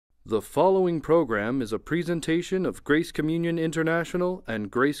The following program is a presentation of Grace Communion International and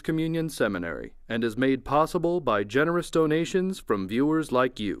Grace Communion Seminary and is made possible by generous donations from viewers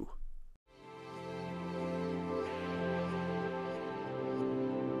like you.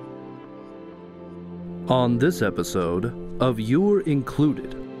 On this episode of You're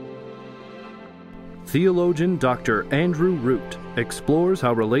Included, theologian Dr. Andrew Root explores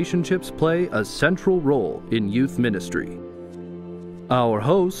how relationships play a central role in youth ministry. Our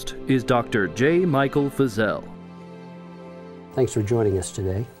host is Dr. J. Michael Feazell. Thanks for joining us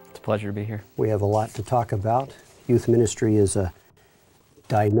today. It's a pleasure to be here. We have a lot to talk about. Youth ministry is a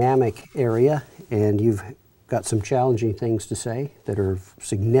dynamic area, and you've got some challenging things to say that are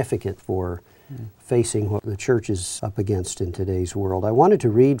significant for facing what the church is up against in today's world. I wanted to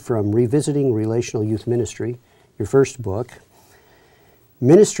read from Revisiting Relational Youth Ministry, your first book.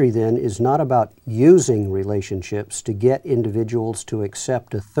 Ministry, then, is not about using relationships to get individuals to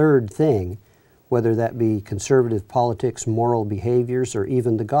accept a third thing, whether that be conservative politics, moral behaviors, or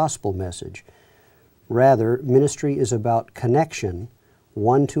even the gospel message. Rather, ministry is about connection,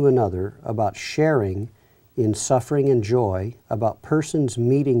 one to another, about sharing in suffering and joy, about persons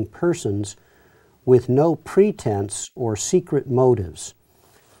meeting persons with no pretense or secret motives.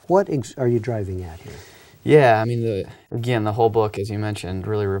 What are you driving at here? Yeah, I mean, the whole book, as you mentioned,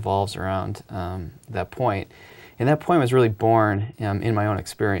 really revolves around that point. And that point was really born in my own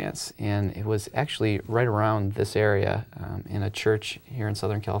experience. And it was actually right around this area in a church here in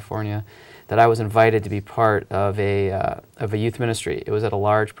Southern California that I was invited to be part of a youth ministry. It was at a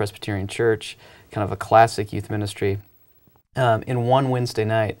large Presbyterian church, kind of a classic youth ministry. In one Wednesday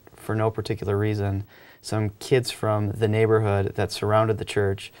night, for no particular reason, some kids from the neighborhood that surrounded the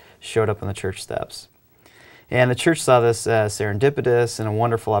church showed up on the church steps. And the church saw this as serendipitous and a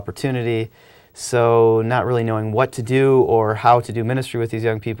wonderful opportunity. So not really knowing what to do or how to do ministry with these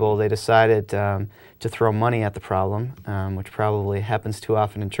young people, they decided to throw money at the problem, which probably happens too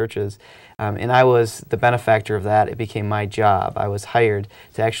often in churches. And I was the benefactor of that. It became my job. I was hired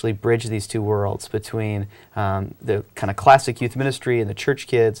to actually bridge these two worlds between the kind of classic youth ministry and the church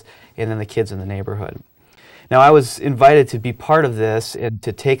kids, and then the kids in the neighborhood. Now, I was invited to be part of this and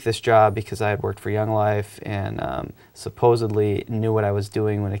to take this job because I had worked for Young Life and supposedly knew what I was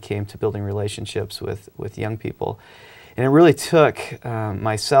doing when it came to building relationships with young people. And it really took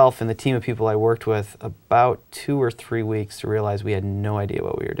myself and the team of people I worked with about 2 or 3 weeks to realize we had no idea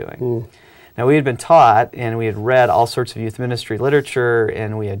what we were doing. Now, we had been taught and we had read all sorts of youth ministry literature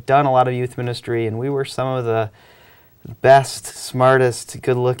and we had done a lot of youth ministry, and we were some of the best, smartest,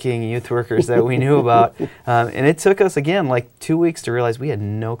 good-looking youth workers that we knew about. And it took us, again, like 2 weeks to realize we had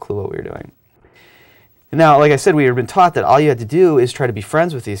no clue what we were doing. Now, like I said, we had been taught that all you had to do is try to be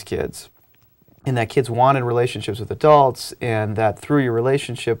friends with these kids, and that kids wanted relationships with adults, and that through your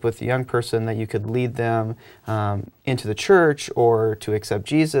relationship with the young person that you could lead them into the church or to accept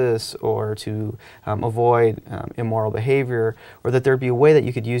Jesus or to avoid immoral behavior, or that there'd be a way that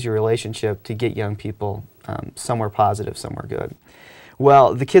you could use your relationship to get young people somewhere positive, somewhere good.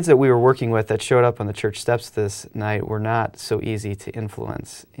 Well, the kids that we were working with that showed up on the church steps this night were not so easy to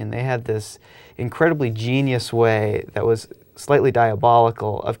influence, and they had this incredibly genius way that was slightly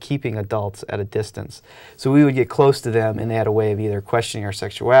diabolical of keeping adults at a distance. So we would get close to them and they had a way of either questioning our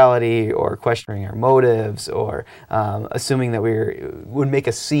sexuality or questioning our motives or assuming that would make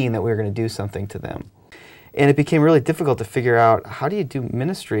a scene that we were going to do something to them. And it became really difficult to figure out, how do you do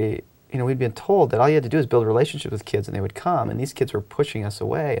ministry? You know, we'd been told that all you had to do is build relationships with kids and they would come, and these kids were pushing us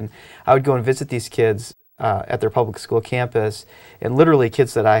away. And I would go and visit these kids at their public school campus, and literally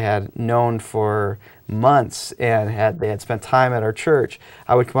kids that I had known for months and they had spent time at our church,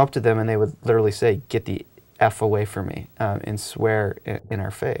 I would come up to them and they would literally say, "Get the F away from me," and swear in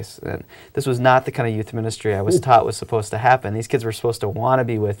our face. And this was not the kind of youth ministry I was taught was supposed to happen. These kids were supposed to want to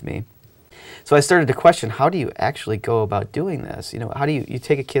be with me. So I started to question, how do you actually go about doing this? You know, how do you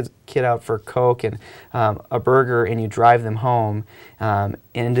take a kid out for Coke and a burger, and you drive them home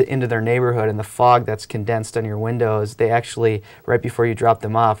into their neighborhood, and the fog that's condensed on your windows, they actually, right before you drop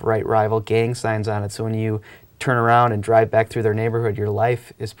them off, write rival gang signs on it. So when you turn around and drive back through their neighborhood, your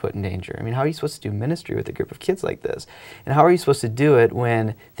life is put in danger. I mean, how are you supposed to do ministry with a group of kids like this? And how are you supposed to do it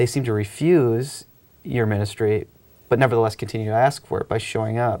when they seem to refuse your ministry, but nevertheless continue to ask for it by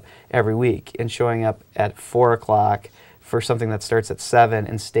showing up every week and showing up at 4 o'clock for something that starts at 7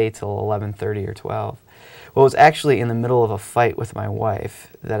 and stay till 11:30 or 12? Well, it was actually in the middle of a fight with my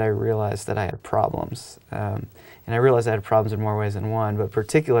wife that I realized that I had problems. And I realized I had problems in more ways than one, but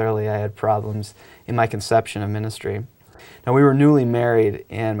particularly I had problems in my conception of ministry. Now, we were newly married,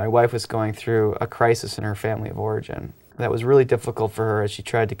 and my wife was going through a crisis in her family of origin. that was really difficult for her as she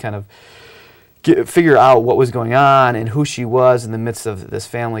tried to kind of figure out what was going on and who she was in the midst of this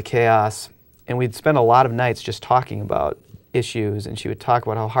family chaos. And we'd spend a lot of nights just talking about issues, and she would talk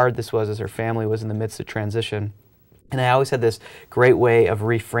about how hard this was as her family was in the midst of transition. And I always had this great way of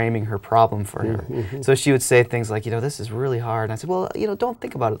reframing her problem for her. Mm-hmm. So she would say things like, this is really hard. And I said, well, don't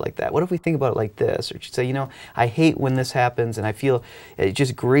think about it like that. What if we think about it like this? Or she'd say, I hate when this happens, and I feel it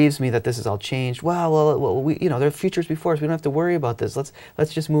just grieves me that this is all changed. Well, we, there are futures before us. We don't have to worry about this.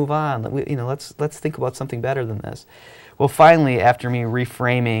 Let's just move on. Let's think about something better than this. Well, finally, after me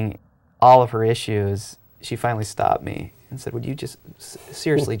reframing all of her issues, she finally stopped me and said, would you just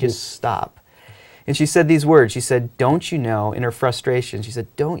seriously just stop? And she said these words. She said, don't you know, in her frustration, she said,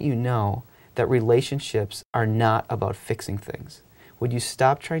 don't you know that relationships are not about fixing things? Would you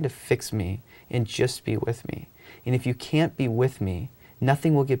stop trying to fix me and just be with me? And if you can't be with me,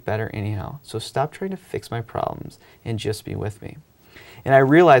 nothing will get better anyhow. So stop trying to fix my problems and just be with me. And I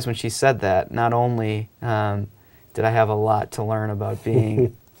realized when she said that, not only did I have a lot to learn about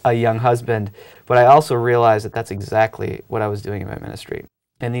being a young husband, but I also realized that that's exactly what I was doing in my ministry.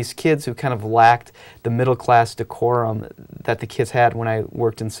 And these kids who kind of lacked the middle-class decorum that the kids had when I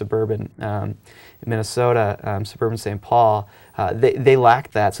worked in suburban Minnesota, suburban St. Paul, they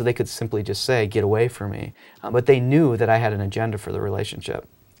lacked that, so they could simply just say, get away from me. But they knew that I had an agenda for the relationship.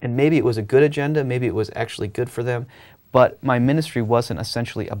 And maybe it was a good agenda, maybe it was actually good for them, but my ministry wasn't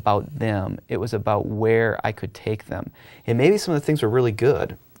essentially about them. It was about where I could take them. And maybe some of the things were really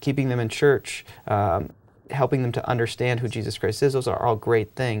good, keeping them in church, helping them to understand who Jesus Christ is. Those are all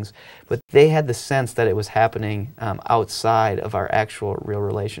great things, but they had the sense that it was happening outside of our actual real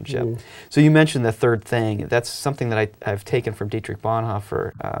relationship. So you mentioned the third thing. That's something that I've taken from Dietrich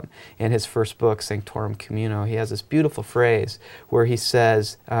Bonhoeffer in his first book, Sanctorum Communo. He has this beautiful phrase where he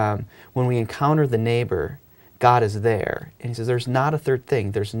says, when we encounter the neighbor, God is there. And he says, there's not a third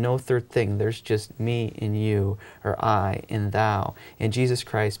thing. There's no third thing. There's just me and you, or I and thou. And Jesus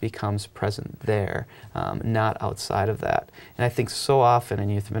Christ becomes present there, not outside of that. And I think so often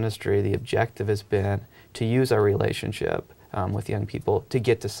in youth ministry, the objective has been to use our relationship with young people to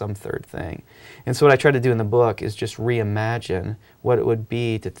get to some third thing. And so what I try to do in the book is just reimagine what it would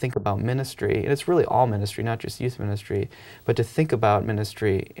be to think about ministry, and it's really all ministry, not just youth ministry, but to think about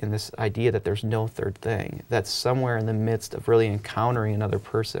ministry in this idea that there's no third thing, that somewhere in the midst of really encountering another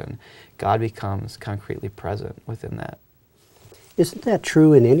person, God becomes concretely present within that. Isn't that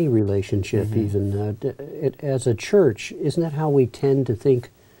true in any relationship even? As a church, isn't that how we tend to think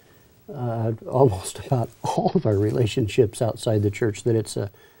almost about all of our relationships outside the church, that it's a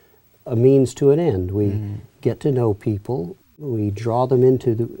means to an end? We get to know people, we draw them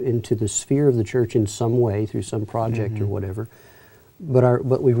into the sphere of the church in some way through some project or whatever,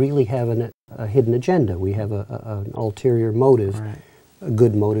 but we really have a hidden agenda. We have an ulterior motive, a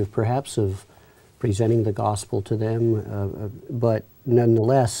good motive perhaps of presenting the gospel to them, but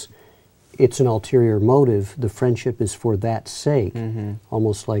nonetheless it's an ulterior motive. The friendship is for that sake,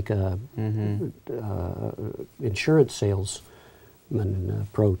 almost like a insurance salesman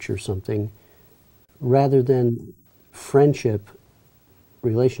approach or something, rather than friendship,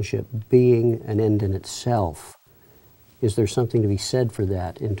 relationship being an end in itself. Is there something to be said for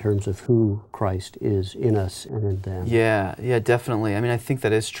that in terms of who Christ is in us and in them? Yeah, definitely. I mean, I think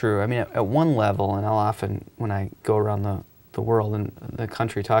that is true. I mean, at one level, and I'll often, when I go around the world and the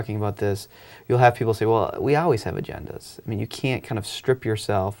country talking about this, you'll have people say, well, we always have agendas. I mean, you can't kind of strip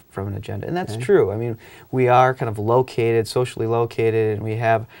yourself from an agenda. And that's true. I mean, we are kind of located, socially located, and we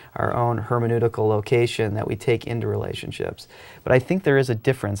have our own hermeneutical location that we take into relationships. But I think there is a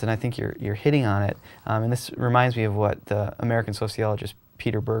difference, and I think you're hitting on it. And this reminds me of what the American sociologist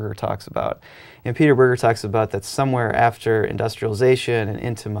Peter Berger talks about. And Peter Berger talks about that somewhere after industrialization and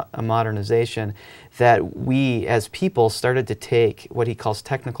into modernization, that we as people started to take what he calls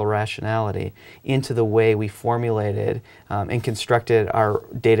technical rationality into the way we formulated and constructed our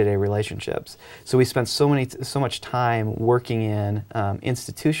day-to-day relationships. So we spent so much time working in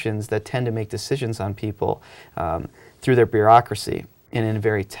institutions that tend to make decisions on people through their bureaucracy and in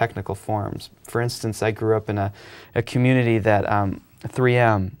very technical forms. For instance, I grew up in a community that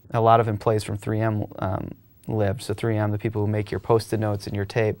 3M, a lot of employees from 3M lived. So 3M, the people who make your Post-it notes and your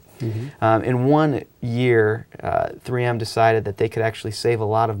tape. In one year, 3M decided that they could actually save a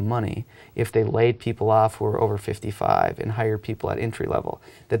lot of money if they laid people off who were over 55 and hired people at entry level.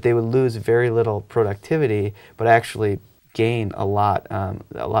 That they would lose very little productivity, but actually gained a lot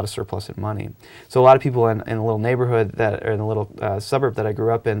of surplus in money. So a lot of people in a little neighborhood or in a little suburb that I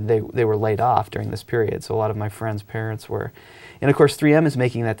grew up in, they were laid off during this period. So a lot of my friends' parents were. And of course 3M is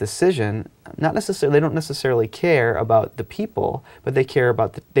making that decision, not necessarily, they don't necessarily care about the people, but they care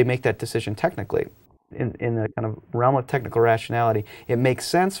about, they make that decision technically. In the kind of realm of technical rationality, it makes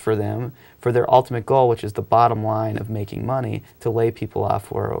sense for them, for their ultimate goal, which is the bottom line of making money, to lay people off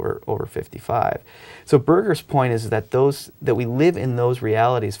who are over 55. So Berger's point is that we live in those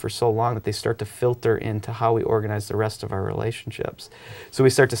realities for so long that they start to filter into how we organize the rest of our relationships. So we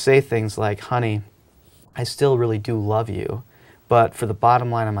start to say things like, honey, I still really do love you, but for the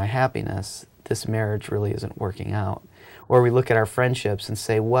bottom line of my happiness, this marriage really isn't working out. Or we look at our friendships and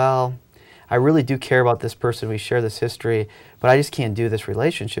say, well, I really do care about this person, we share this history, but I just can't do this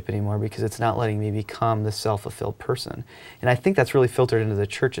relationship anymore because it's not letting me become the self-fulfilled person. And I think that's really filtered into the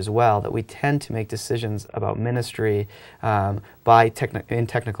church as well, that we tend to make decisions about ministry in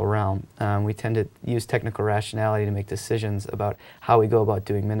technical realm. We tend to use technical rationality to make decisions about how we go about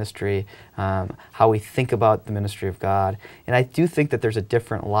doing ministry, how we think about the ministry of God. And I do think that there's a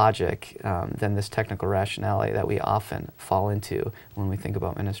different logic than this technical rationality that we often fall into when we think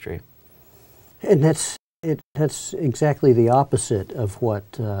about ministry. And that's exactly the opposite of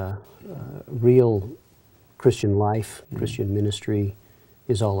what real Christian life, Christian ministry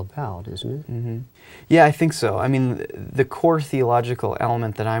is all about, isn't it? Mm-hmm. Yeah, I think so. I mean, the core theological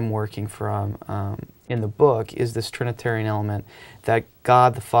element that I'm working from in the book is this Trinitarian element that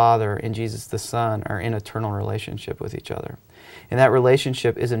God the Father and Jesus the Son are in eternal relationship with each other. And that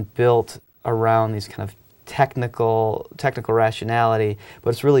relationship isn't built around these kind of technical rationality, but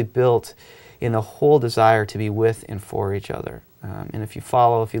it's really built in the whole desire to be with and for each other. And if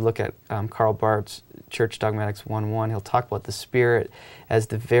you look at Karl Barth's Church Dogmatics 1:1, he'll talk about the Spirit as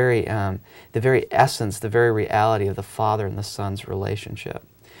the very essence, the very reality of the Father and the Son's relationship.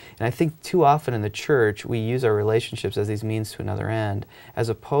 And I think too often in the church, we use our relationships as these means to another end, as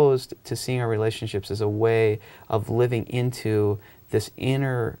opposed to seeing our relationships as a way of living into this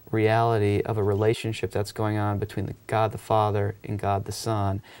inner reality of a relationship that's going on between God the Father and God the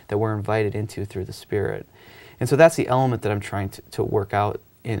Son that we're invited into through the Spirit. And so that's the element that I'm trying to work out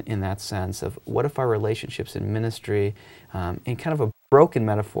in that sense of what if our relationships in ministry, in kind of a broken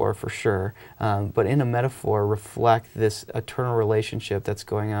metaphor for sure, but in a metaphor reflect this eternal relationship that's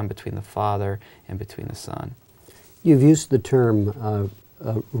going on between the Father and between the Son. You've used the term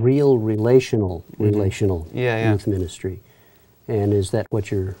real relational youth ministry. And is that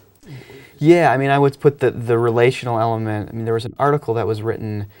what you're... Yeah, I mean, I would put the relational element, I mean, there was an article that was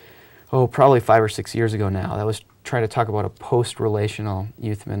written, probably 5 or 6 years ago now, that was trying to talk about a post-relational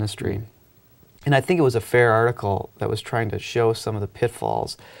youth ministry. And I think it was a fair article that was trying to show some of the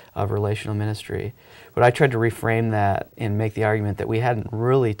pitfalls of relational ministry. But I tried to reframe that and make the argument that we hadn't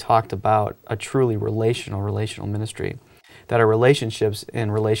really talked about a truly relational ministry, that our relationships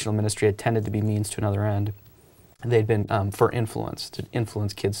in relational ministry had tended to be means to another end. They'd been for influence, to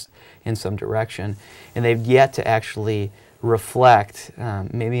influence kids in some direction. And they've yet to actually reflect,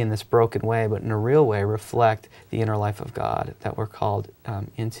 maybe in this broken way, but in a real way, reflect the inner life of God that we're called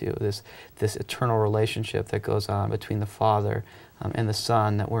into, this eternal relationship that goes on between the Father and the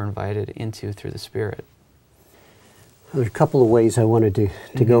Son that we're invited into through the Spirit. There's a couple of ways I wanted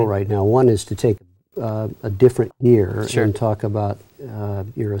to go right now. One is to take a different gear and talk about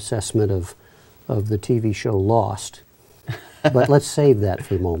your assessment of the TV show Lost, but let's save that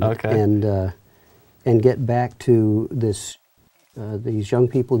for a moment and get back to these young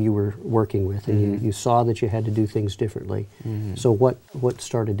people you were working with, and you saw that you had to do things differently. So what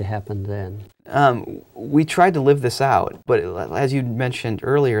started to happen then? We tried to live this out, but as you mentioned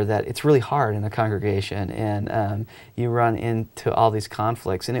earlier, that it's really hard in a congregation, and you run into all these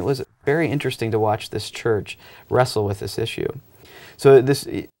conflicts, and it was very interesting to watch this church wrestle with this issue. So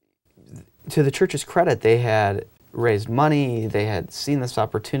to the church's credit, they had raised money, they had seen this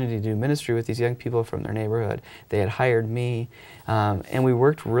opportunity to do ministry with these young people from their neighborhood. They had hired me, and we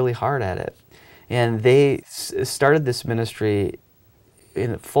worked really hard at it. And they started this ministry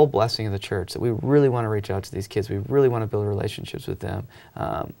in the full blessing of the church, that we really want to reach out to these kids, we really want to build relationships with them.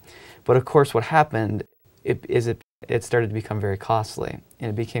 But of course what happened is it started to become very costly, and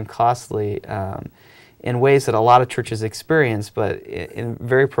it became costly in ways that a lot of churches experience, but in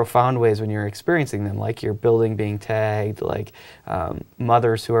very profound ways when you're experiencing them, like your building being tagged, like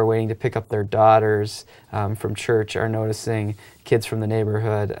mothers who are waiting to pick up their daughters from church are noticing kids from the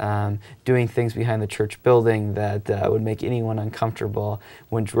neighborhood doing things behind the church building that would make anyone uncomfortable,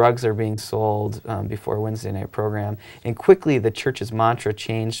 when drugs are being sold before a Wednesday night program. And quickly the church's mantra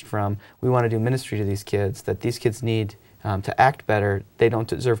changed from, we want to do ministry to these kids, that these kids need to act better, they don't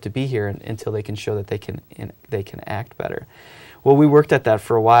deserve to be here until they can show that they can act better. Well, we worked at that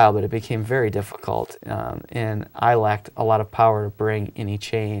for a while, but it became very difficult, and I lacked a lot of power to bring any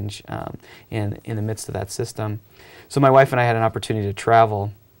change in the midst of that system. So my wife and I had an opportunity to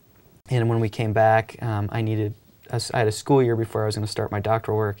travel, and when we came back, I had a school year before I was going to start my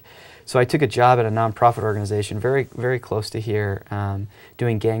doctoral work. So I took a job at a nonprofit organization very, very close to here,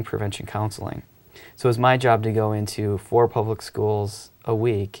 doing gang prevention counseling. So it was my job to go into 4 public schools a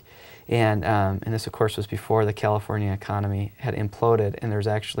week, and this, of course, was before the California economy had imploded, and there was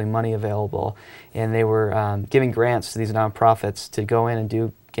actually money available, and they were giving grants to these nonprofits to go in and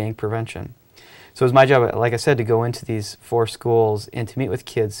do gang prevention. So it was my job, like I said, to go into these 4 schools and to meet with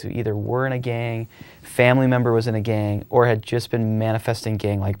kids who either were in a gang, family member was in a gang, or had just been manifesting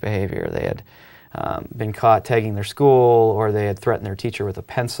gang-like behavior. They had been caught tagging their school, or they had threatened their teacher with a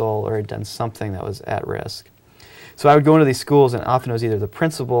pencil, or had done something that was at risk. So I would go into these schools, and often it was either the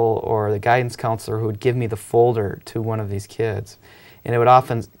principal or the guidance counselor who would give me the folder to one of these kids. And it would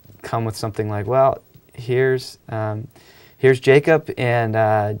often come with something like, well, here's Jacob,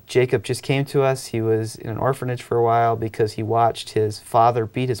 and Jacob just came to us. He was in an orphanage for a while because he watched his father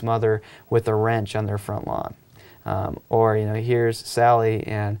beat his mother with a wrench on their front lawn. Or, here's Sally,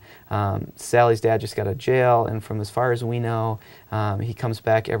 and Sally's dad just got out of jail, and from as far as we know, he comes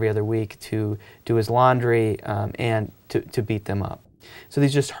back every other week to do his laundry and to beat them up. So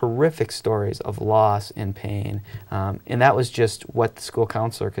these just horrific stories of loss and pain, and that was just what the school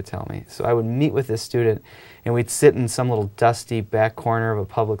counselor could tell me. So I would meet with this student, and we'd sit in some little dusty back corner of a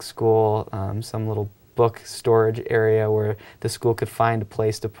public school, some little book storage area where the school could find a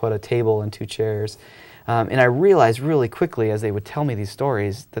place to put a table and 2 chairs. And I realized really quickly as they would tell me these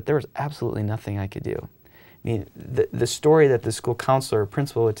stories that there was absolutely nothing I could do. I mean, the story that the school counselor or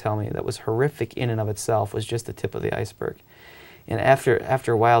principal would tell me that was horrific in and of itself was just the tip of the iceberg. And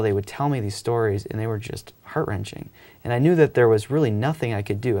after a while, they would tell me these stories, and they were just heart-wrenching. And I knew that there was really nothing I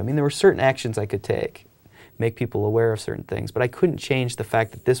could do. I mean, there were certain actions I could take, make people aware of certain things, but I couldn't change the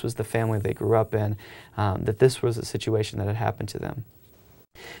fact that this was the family they grew up in, that this was a situation that had happened to them.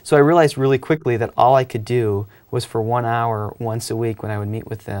 So I realized really quickly that all I could do was for 1 hour once a week when I would meet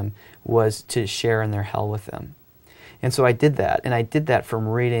with them was to share in their hell with them. And so I did that, and I did that from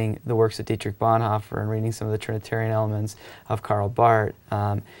reading the works of Dietrich Bonhoeffer and reading some of the Trinitarian elements of Karl Barth,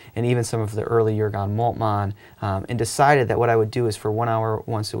 and even some of the early Jürgen Moltmann, and decided that what I would do is for 1 hour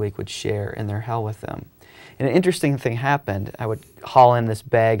once a week would share in their hell with them. And an interesting thing happened. I would haul in this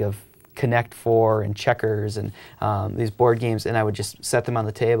bag of Connect 4 and checkers and these board games, and I would just set them on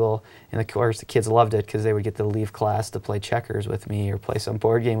the table, and of course the kids loved it because they would get to leave class to play checkers with me or play some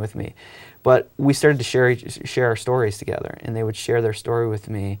board game with me. But we started to share our stories together, and they would share their story with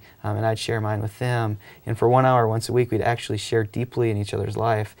me, and I'd share mine with them, and for 1 hour once a week we'd actually share deeply in each other's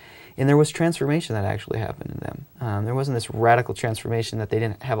life. And there was transformation that actually happened in them. There wasn't this radical transformation that they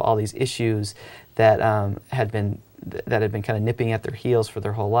didn't have all these issues that had been kind of nipping at their heels for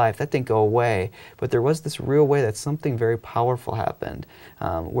their whole life. That didn't go away, but there was this real way that something very powerful happened,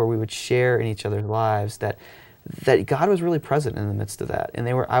 where we would share in each other's lives that God was really present in the midst of that, and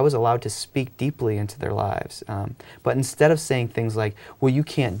I was allowed to speak deeply into their lives. But instead of saying things like, well, you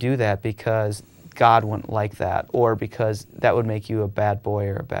can't do that because God wouldn't like that, or because that would make you a bad boy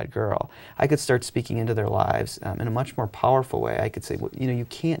or a bad girl, I could start speaking into their lives in a much more powerful way. I could say, well, you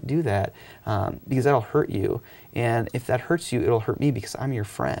can't do that because that'll hurt you, and if that hurts you, it'll hurt me because I'm your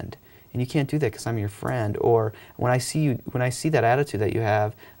friend, and you can't do that because I'm your friend. Or when I see that attitude that you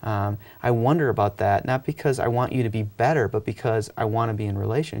have, I wonder about that, not because I want you to be better, but because I want to be in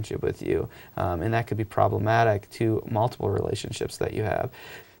relationship with you, and that could be problematic to multiple relationships that you have.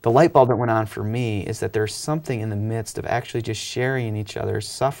 The light bulb that went on for me is that there's something in the midst of actually just sharing in each other's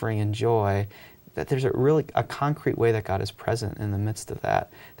suffering and joy, that there's a concrete way that God is present in the midst of that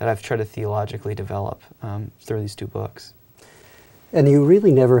I've tried to theologically develop through these 2 books. And you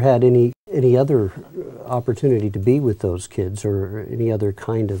really never had any other opportunity to be with those kids or any other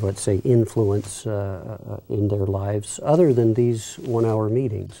kind of, let's say, influence in their lives other than these 1 hour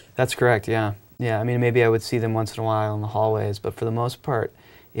meetings? That's correct, yeah. Yeah, I mean, maybe I would see them once in a while in the hallways, but for the most part,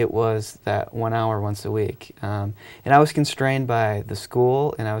 it was that 1 hour once a week. And I was constrained by the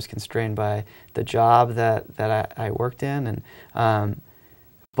school, and I was constrained by the job that I worked in. And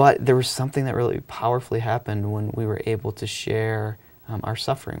but there was something that really powerfully happened when we were able to share our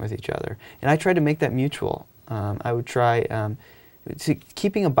suffering with each other. And I tried to make that mutual. I would try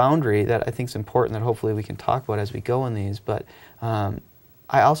keeping a boundary that I think is important, that hopefully we can talk about as we go in these. But I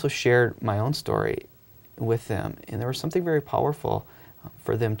also shared my own story with them, and there was something very powerful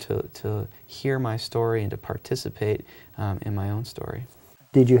for them to hear my story and to participate in my own story.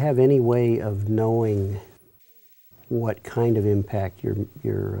 Did you have any way of knowing what kind of impact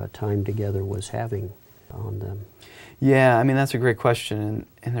your time together was having on them? Yeah, I mean, that's a great question,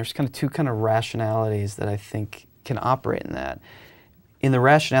 and there's kind of two kind of rationalities that I think can operate in that. In the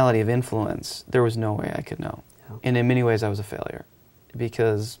rationality of influence, there was no way I could know. Yeah. And in many ways, I was a failure,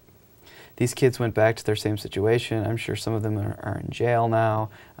 because these kids went back to their same situation. I'm sure some of them are in jail now.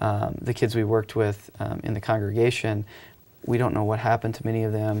 The kids we worked with in the congregation, we don't know what happened to many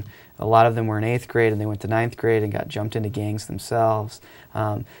of them. A lot of them were in 8th grade and they went to 9th grade and got jumped into gangs themselves.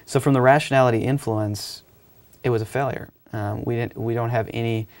 So from the rationality influence, it was a failure. We don't have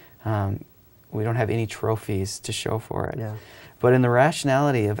any trophies to show for it. Yeah. But in the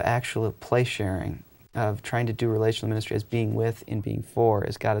rationality of actual play sharing, of trying to do relational ministry as being with and being for,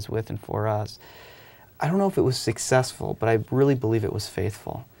 as God is with and for us, I don't know if it was successful, but I really believe it was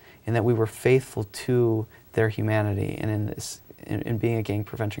faithful, in that we were faithful to their humanity. And in being a gang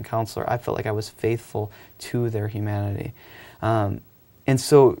prevention counselor, I felt like I was faithful to their humanity. And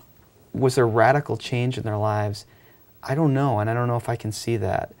so was there radical change in their lives? I don't know, and I don't know if I can see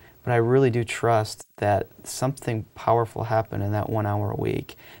that. But I really do trust that something powerful happened in that 1 hour a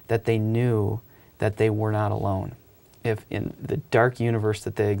week, that they knew that they were not alone. If in the dark universe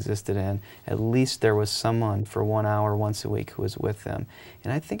that they existed in, at least there was someone for 1 hour once a week who was with them.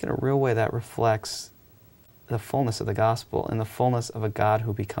 And I think in a real way that reflects the fullness of the gospel and the fullness of a God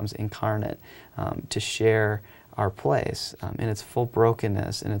who becomes incarnate to share our place in its full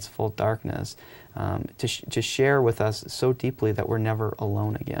brokenness, in its full darkness, to share with us so deeply that we're never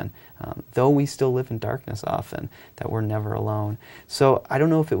alone again. Though we still live in darkness often, that we're never alone. So I don't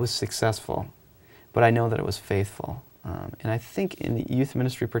know if it was successful, but I know that it was faithful. And I think in the youth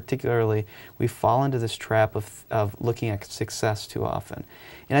ministry particularly, we fall into this trap of looking at success too often.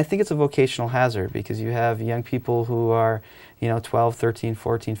 And I think it's a vocational hazard, because you have young people who are 12, 13,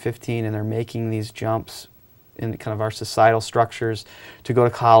 14, 15, and they're making these jumps in kind of our societal structures to go to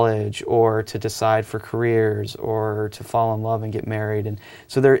college or to decide for careers or to fall in love and get married. And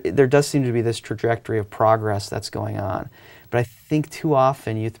so there does seem to be this trajectory of progress that's going on. But I think too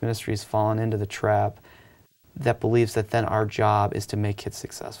often youth ministry has fallen into the trap that believes that then our job is to make kids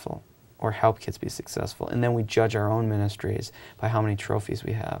successful or help kids be successful. And then we judge our own ministries by how many trophies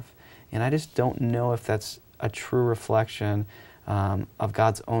we have. And I just don't know if that's a true reflection of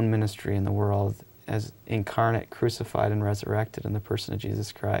God's own ministry in the world as incarnate, crucified, and resurrected in the person of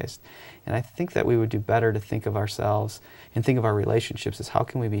Jesus Christ. And I think that we would do better to think of ourselves and think of our relationships as how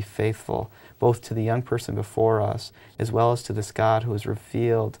can we be faithful both to the young person before us as well as to this God who has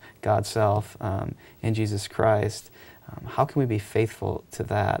revealed God's self in Jesus Christ. How can we be faithful to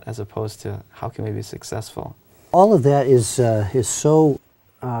that as opposed to how can we be successful? All of that is so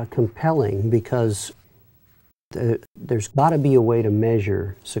compelling, because there's got to be a way to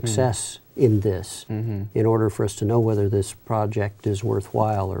measure success in this in order for us to know whether this project is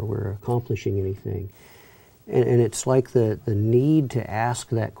worthwhile or we're accomplishing anything. And it's like the need to ask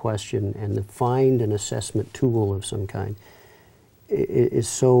that question and to find an assessment tool of some kind is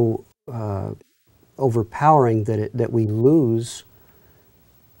so overpowering that we lose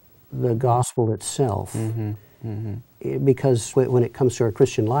the gospel itself. Because when it comes to our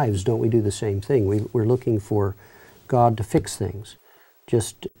Christian lives, don't we do the same thing? We're looking for God to fix things.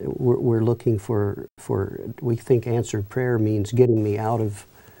 Just we're looking for we think answered prayer means getting me out of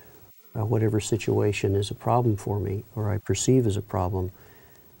whatever situation is a problem for me or I perceive as a problem.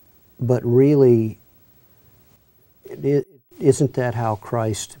 But really, isn't that how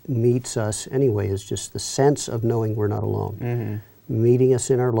Christ meets us anyway? Is just the sense of knowing we're not alone. Meeting us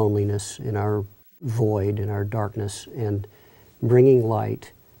in our loneliness, in our void, in our darkness, and bringing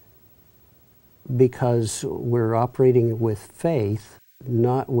light, because we're operating with faith,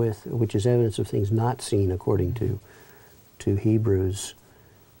 not with, which is evidence of things not seen according to Hebrews.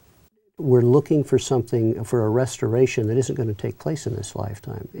 We're looking for something, for a restoration that isn't going to take place in this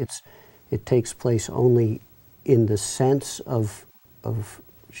lifetime. It takes place only in the sense of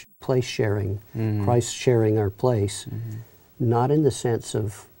place sharing, Christ sharing our place, not in the sense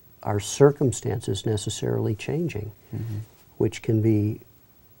of our circumstances necessarily changing, which can be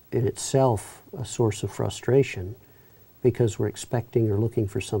in itself a source of frustration because we're expecting or looking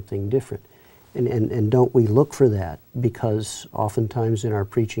for something different. And don't we look for that? Because oftentimes in our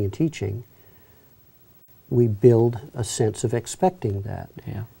preaching and teaching, we build a sense of expecting that.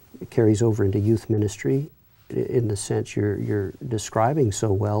 Yeah. It carries over into youth ministry in the sense you're describing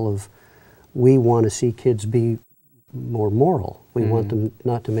so well of we want to see kids be more moral. We want them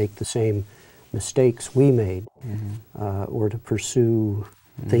not to make the same mistakes we made, or to pursue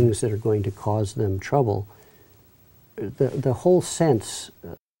things that are going to cause them trouble. The whole sense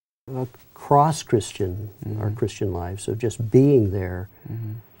across our Christian lives of just being there,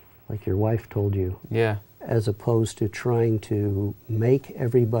 like your wife told you, as opposed to trying to make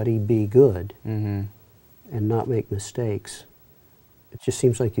everybody be good and not make mistakes. It just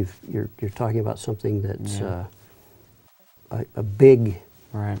seems like you're talking about something that's a big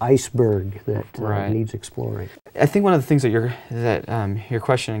iceberg that needs exploring. I think one of the things that your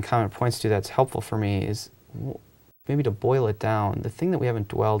question and comment points to that's helpful for me is, maybe to boil it down, the thing that we haven't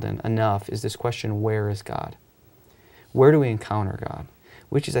dwelled in enough is this question, where is God? Where do we encounter God?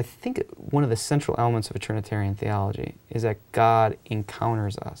 Which is, I think, one of the central elements of a Trinitarian theology, is that God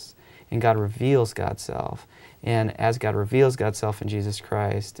encounters us, and God reveals God's self. And as God reveals God's self in Jesus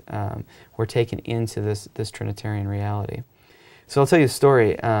Christ, we're taken into this Trinitarian reality. So I'll tell you a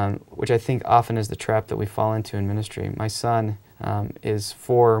story, which I think often is the trap that we fall into in ministry. My son is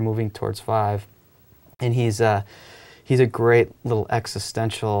 4, moving towards 5, and he's a great little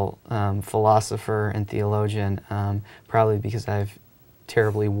existential philosopher and theologian, probably because I've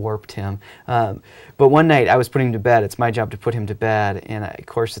terribly warped him. But one night I was putting him to bed. It's my job to put him to bed, and of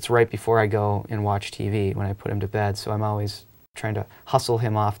course it's right before I go and watch TV when I put him to bed, so I'm always trying to hustle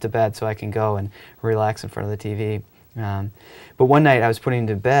him off to bed so I can go and relax in front of the TV. But one night I was putting him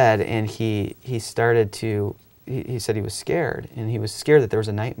to bed, and he started to, he said he was scared, and he was scared that there was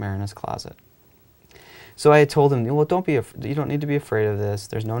a nightmare in his closet. So I had told him, well, you don't need to be afraid of this.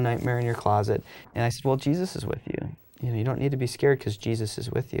 There's no nightmare in your closet. And I said, well, Jesus is with you. You don't need to be scared because Jesus is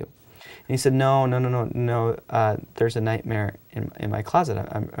with you. And he said, no, there's a nightmare in my closet.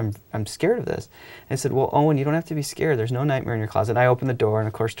 I'm scared of this. And I said, well, Owen, you don't have to be scared. There's no nightmare in your closet. And I opened the door and,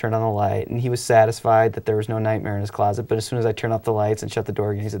 of course, turned on the light. And he was satisfied that there was no nightmare in his closet. But as soon as I turned off the lights and shut the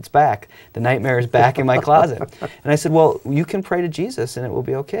door again, he said, it's back. The nightmare is back in my closet. And I said, well, you can pray to Jesus and it will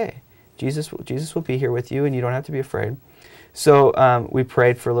be okay. Jesus will be here with you, and you don't have to be afraid. So we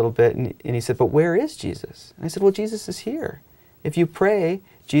prayed for a little bit, and he said, but where is Jesus? And I said, well, Jesus is here. If you pray,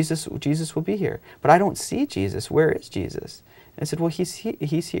 Jesus will be here. But I don't see Jesus. Where is Jesus? And I said, well, he's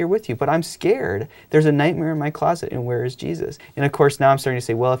here with you, but I'm scared. There's a nightmare in my closet, and where is Jesus? And of course, now I'm starting to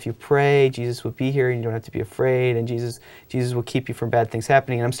say, well, if you pray, Jesus will be here, and you don't have to be afraid, and Jesus will keep you from bad things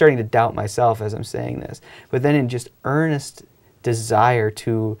happening. And I'm starting to doubt myself as I'm saying this. But then in just earnest desire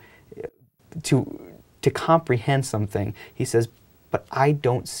to comprehend something, he says, but I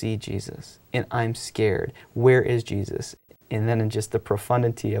don't see Jesus, and I'm scared. Where is Jesus? And then in just the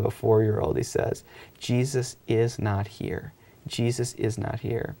profundity of a 4-year-old, he says, Jesus is not here. Jesus is not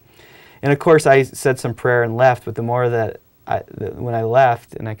here. And of course, I said some prayer and left, but the more that when I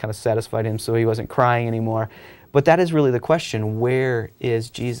left, and I kind of satisfied him so he wasn't crying anymore, but that is really the question, where is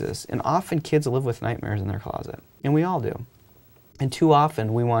Jesus? And often kids live with nightmares in their closet, and we all do. And too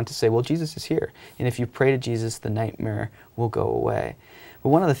often we want to say, well, Jesus is here. And if you pray to Jesus, the nightmare will go away. But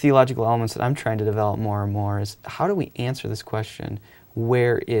one of the theological elements that I'm trying to develop more and more is, how do we answer this question,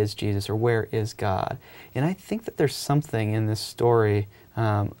 where is Jesus, or where is God? And I think that there's something in this story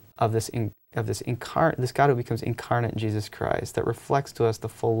of this God who becomes incarnate in Jesus Christ that reflects to us the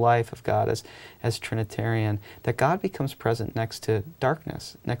full life of God as Trinitarian, that God becomes present next to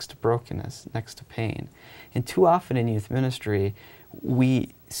darkness, next to brokenness, next to pain. And too often in youth ministry,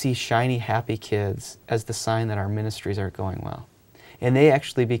 we see shiny, happy kids as the sign that our ministries are going well. And they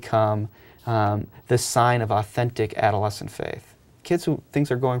actually become the sign of authentic adolescent faith. Kids who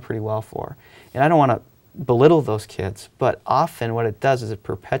things are going pretty well for. And I don't want to belittle those kids, but often what it does is it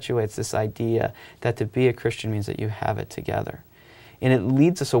perpetuates this idea that to be a Christian means that you have it together. And it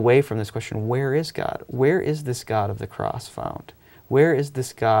leads us away from this question, where is God? Where is this God of the cross found? Where is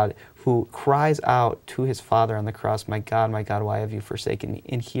this God who cries out to his Father on the cross, my God, why have you forsaken me?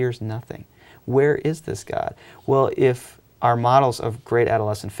 And hears nothing. Where is this God? Well, if our models of great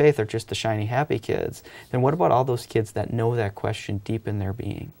adolescent faith are just the shiny, happy kids, then what about all those kids that know that question deep in their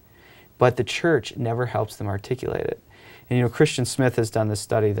being? But the church never helps them articulate it. And Christian Smith has done this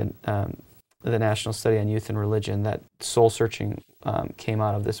study, the National Study on Youth and Religion, that soul-searching came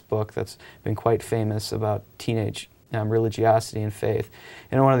out of this book that's been quite famous about teenage religiosity and faith.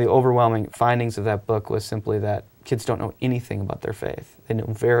 And one of the overwhelming findings of that book was simply that kids don't know anything about their faith. They know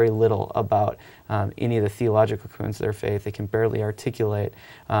very little about any of the theological components of their faith. They can barely articulate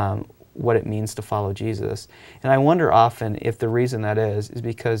what it means to follow Jesus. And I wonder often if the reason that is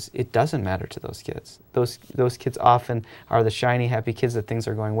because it doesn't matter to those kids. Those kids often are the shiny, happy kids that things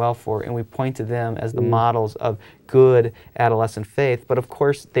are going well for, and we point to them as the models of good adolescent faith. But of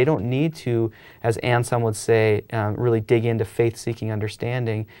course, they don't need to, as Anselm would say, really dig into faith-seeking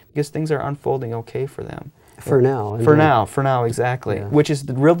understanding, because things are unfolding okay for them. For now. For now, exactly. Yeah. Which is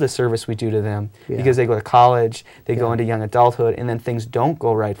the real disservice we do to them, Yeah. because they go to college, they go into young adulthood, and then things don't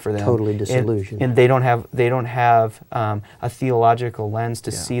go right for them. Totally disillusioned. And they don't have a theological lens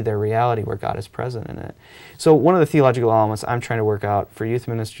to see their reality where God is present in it. So one of the theological elements I'm trying to work out for youth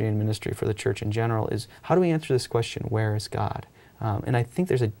ministry and ministry for the church in general is, how do we answer this question, where is God? And I think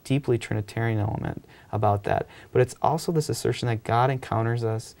there's a deeply Trinitarian element about that. But it's also this assertion that God encounters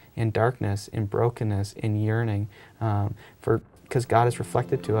us in darkness, in brokenness, in yearning, because God is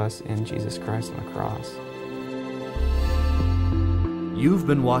reflected to us in Jesus Christ on the cross. You've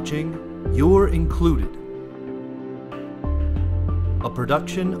been watching You're Included, a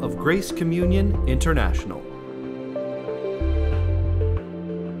production of Grace Communion International.